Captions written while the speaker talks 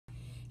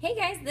Hey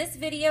guys, this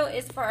video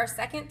is for our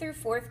 2nd through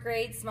 4th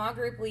grade small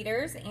group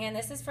leaders, and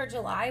this is for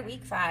July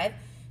week 5.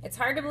 It's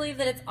hard to believe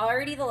that it's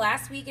already the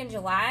last week in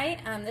July.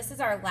 This is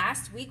our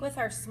last week with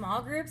our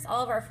small groups.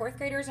 All of our 4th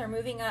graders are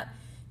moving up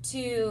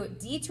to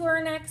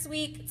Detour next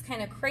week. It's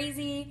kind of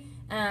crazy.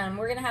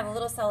 We're going to have a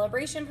little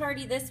celebration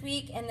party this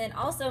week, and then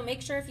also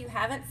make sure if you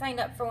haven't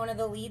signed up for one of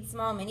the Lead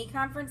Small mini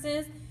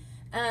conferences,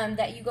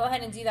 that you go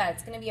ahead and do that.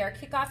 It's going to be our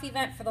kickoff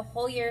event for the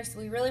whole year, so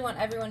we really want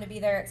everyone to be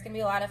there. It's going to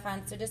be a lot of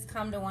fun, so just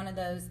come to one of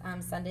those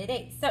Sunday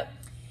dates. So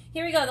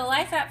here we go. The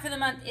life app for the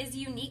month is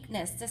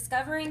uniqueness,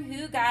 discovering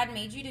who God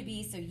made you to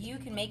be so you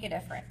can make a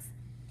difference.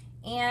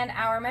 And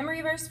our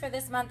memory verse for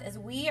this month is,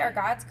 we are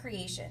God's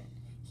creation.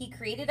 He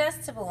created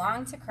us to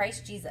belong to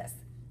Christ Jesus.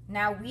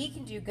 Now we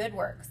can do good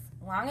works.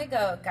 Long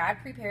ago, God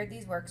prepared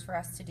these works for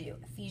us to do.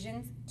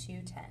 Ephesians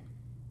 2:10.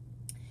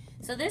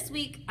 So this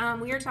week,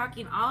 we are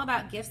talking all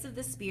about gifts of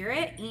the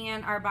Spirit,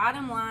 and our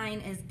bottom line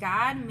is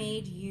God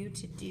made you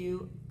to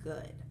do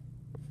good.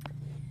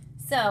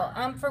 So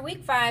for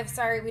week 5,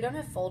 sorry, we don't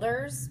have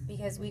folders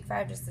because week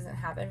 5 just doesn't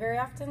happen very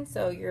often,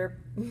 so your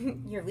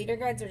leader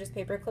guides are just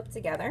paper clipped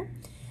together.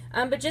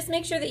 But just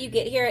make sure that you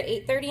get here at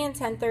 8:30 and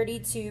 10:30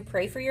 to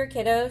pray for your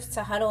kiddos,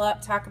 to huddle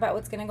up, talk about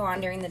what's going to go on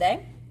during the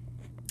day.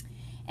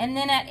 And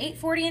then at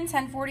 8:40 and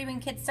 10:40, when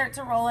kids start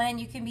to roll in,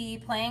 you can be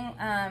playing.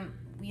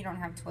 You don't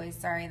have toys,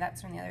 sorry,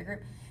 that's from the other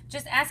group.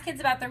 Just ask kids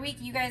about their week.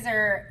 You guys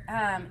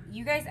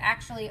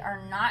actually are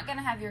not going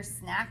to have your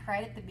snack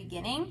right at the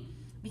beginning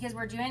because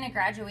we're doing a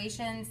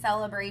graduation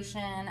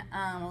celebration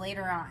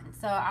later on.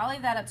 So I'll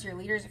leave that up to your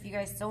leaders. If you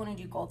guys still want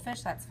to do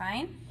goldfish, that's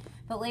fine.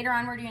 But later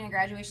on, we're doing a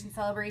graduation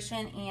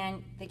celebration,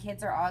 and the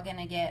kids are all going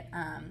to get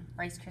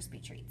Rice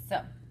Krispie treats.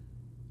 So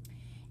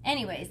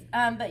anyways,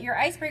 but your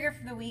icebreaker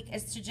for the week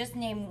is to just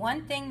name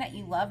one thing that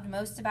you loved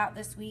most about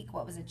this week.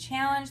 What was a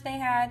challenge they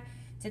had?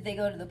 Did they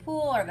go to the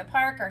pool or the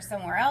park or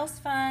somewhere else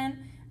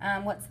fun?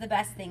 What's the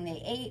best thing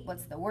they ate?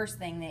 What's the worst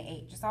thing they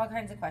ate? Just all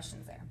kinds of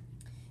questions there.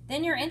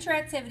 Then your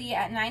interactivity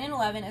at 9 and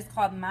 11 is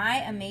called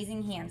My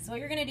Amazing Hands. So what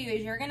you're going to do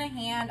is you're going to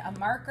hand a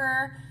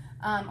marker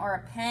or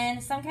a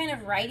pen, some kind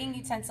of writing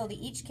utensil to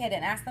each kid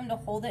and ask them to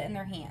hold it in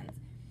their hands.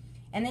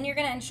 And then you're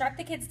going to instruct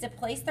the kids to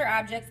place their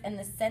objects in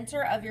the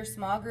center of your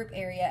small group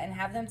area and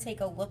have them take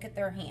a look at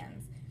their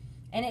hands.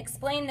 And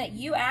explain that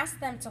you asked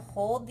them to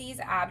hold these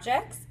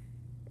objects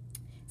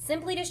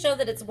simply to show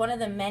that it's one of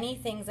the many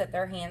things that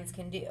their hands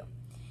can do.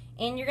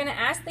 And you're going to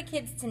ask the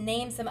kids to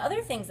name some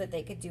other things that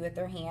they could do with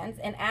their hands.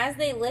 And as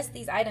they list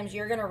these items,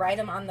 you're going to write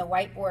them on the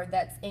whiteboard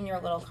that's in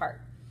your little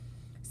cart.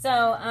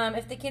 So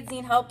if the kids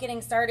need help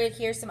getting started,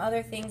 here's some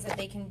other things that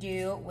they can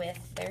do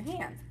with their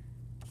hands.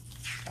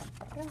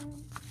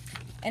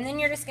 And then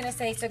you're just going to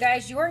say, so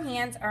guys, your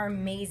hands are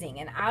amazing.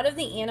 And out of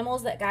the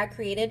animals that God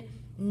created,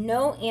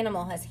 no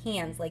animal has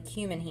hands like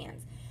human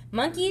hands.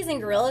 Monkeys and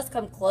gorillas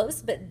come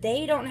close, but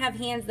they don't have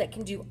hands that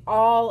can do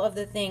all of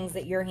the things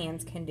that your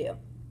hands can do.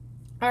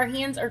 Our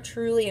hands are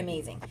truly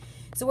amazing.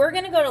 So we're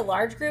going to go to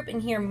large group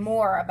and hear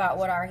more about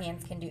what our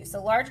hands can do.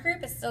 So large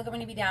group is still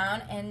going to be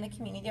down in the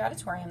community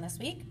auditorium this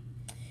week.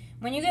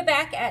 When you get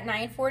back at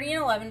 9:40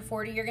 and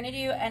 11:40, you're going to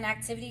do an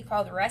activity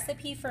called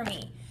Recipe for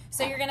Me.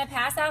 So you're going to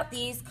pass out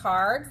these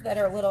cards that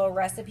are little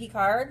recipe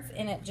cards,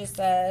 and it just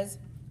says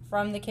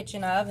from the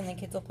kitchen of, and the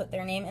kids will put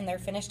their name, and their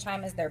finish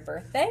time is their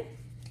birthday.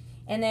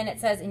 And then it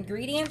says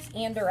ingredients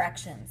and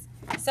directions.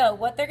 So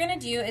what they're going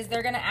to do is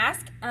they're going to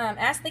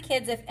ask the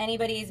kids if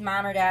anybody's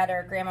mom or dad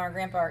or grandma or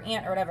grandpa or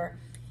aunt or whatever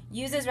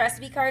uses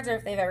recipe cards, or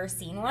if they've ever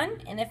seen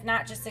one. And if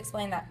not, just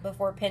explain that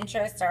before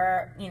Pinterest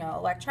or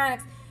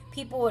electronics,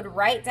 people would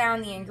write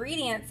down the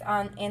ingredients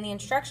and the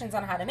instructions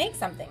on how to make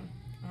something.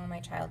 Oh, my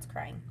child's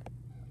crying.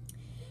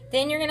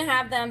 Then you're going to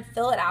have them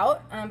fill it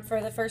out for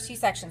the first few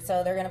sections.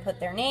 So they're going to put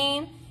their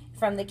name,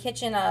 from the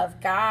kitchen of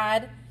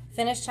God,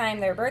 finish time,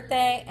 their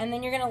birthday, and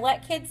then you're going to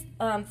let kids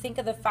think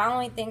of the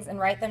following things and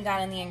write them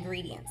down in the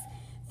ingredients.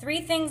 3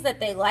 things that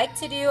they like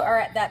to do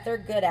or that they're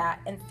good at,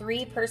 and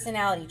 3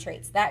 personality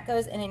traits. That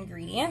goes in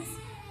ingredients.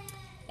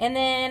 And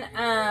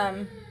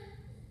then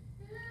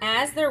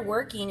as they're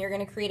working, you're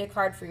going to create a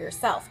card for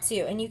yourself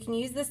too. And you can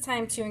use this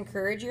time to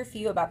encourage your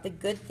few about the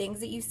good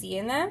things that you see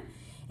in them,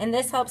 and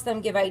this helps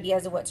them give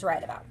ideas of what to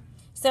write about.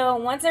 So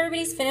once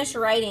everybody's finished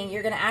writing,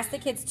 you're going to ask the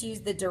kids to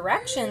use the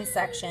directions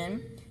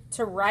section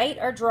to write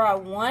or draw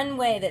one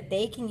way that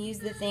they can use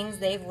the things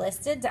they've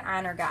listed to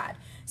honor God.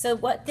 So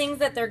what things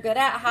that they're good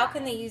at, how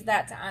can they use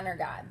that to honor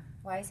God?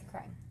 Why is he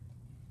crying?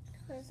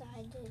 Because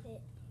I did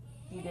it.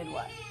 You did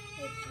what?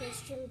 I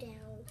pushed him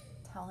down.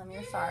 Tell him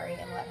you're sorry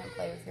and let him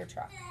play with your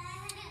truck.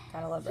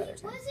 Gotta love brother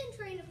time. He wasn't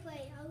trying to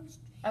play.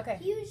 Okay.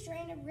 He was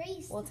trying to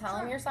race. Well, tell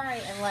him you're sorry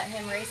and let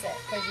him race it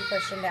because you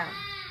pushed him down.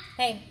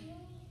 Hey,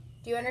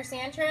 do you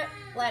understand, Trip?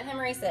 Let him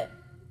race it.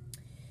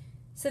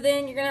 So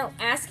then you're going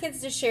to ask kids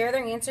to share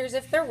their answers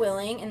if they're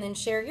willing, and then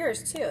share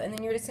yours too. And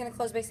then you're just going to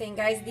close by saying,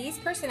 guys, these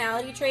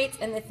personality traits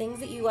and the things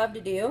that you love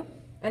to do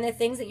and the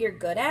things that you're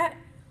good at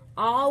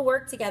all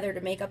work together to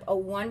make up a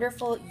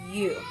wonderful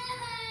you.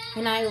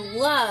 And I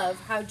love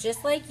how,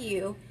 just like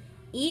you,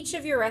 each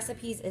of your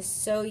recipes is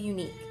so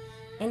unique.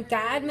 And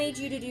God made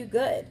you to do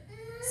good.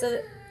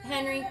 So,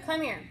 Henry,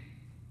 come here.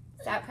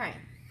 Stop crying.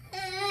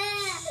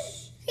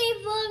 He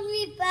pulled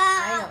me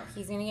back. I know.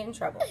 He's going to get in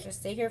trouble. Just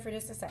stay here for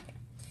just a second.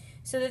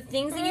 So the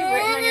things that you've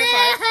written on your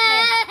cards.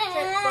 Hey,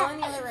 Trip, go in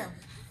the other room.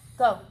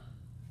 Go.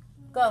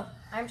 Go.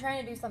 I'm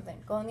trying to do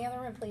something. Go in the other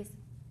room, please.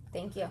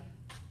 Thank you.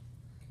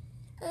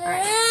 All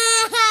right.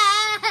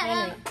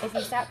 Henry, if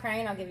you stop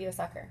crying, I'll give you a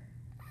sucker.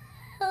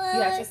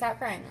 You have to stop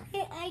crying,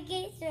 though. I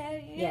get so.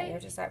 Yeah, you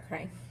have to stop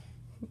crying.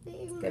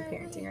 It's good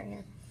parenting right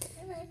here.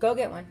 Go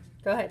get one.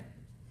 Go ahead.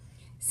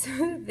 So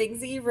the things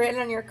that you've written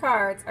on your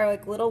cards are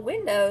like little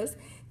windows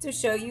to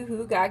show you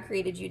who God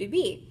created you to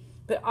be.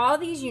 But all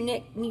these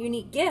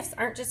unique gifts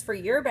aren't just for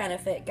your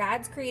benefit.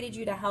 God's created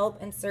you to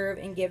help and serve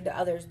and give to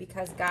others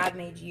because God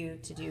made you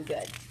to do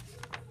good.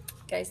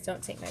 Guys,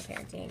 don't take my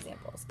parenting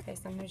examples. Okay,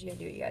 sometimes you gotta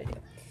do what you gotta do.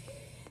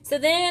 So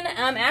then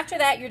after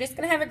that, you're just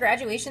gonna have a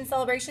graduation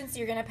celebration. So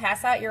you're gonna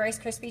pass out your Rice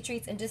Krispie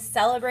treats and just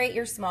celebrate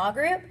your small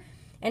group.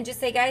 And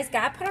just say, guys,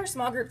 God put our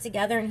small group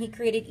together and he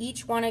created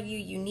each one of you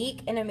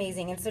unique and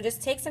amazing. And so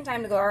just take some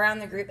time to go around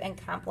the group and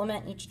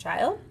compliment each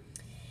child.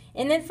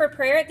 And then for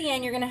prayer at the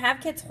end, you're going to have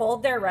kids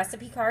hold their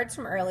recipe cards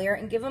from earlier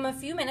and give them a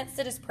few minutes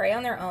to just pray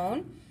on their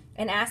own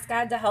and ask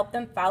God to help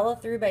them follow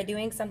through by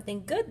doing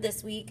something good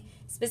this week,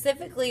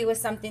 specifically with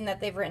something that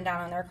they've written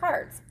down on their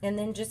cards. And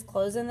then just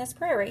close in this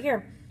prayer right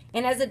here.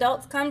 And as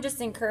adults come, just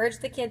encourage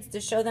the kids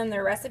to show them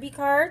their recipe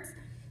cards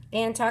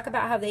and talk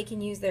about how they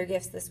can use their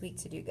gifts this week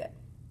to do good.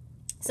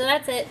 So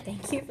that's it.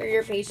 Thank you for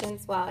your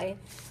patience while I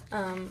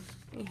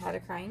had a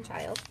crying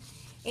child.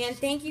 And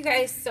thank you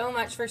guys so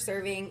much for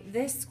serving.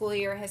 This school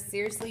year has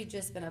seriously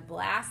just been a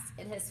blast.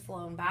 It has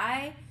flown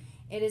by.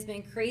 It has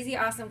been crazy,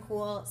 awesome,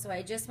 cool. So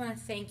I just want to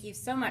thank you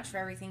so much for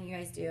everything you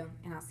guys do,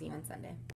 and I'll see you on Sunday.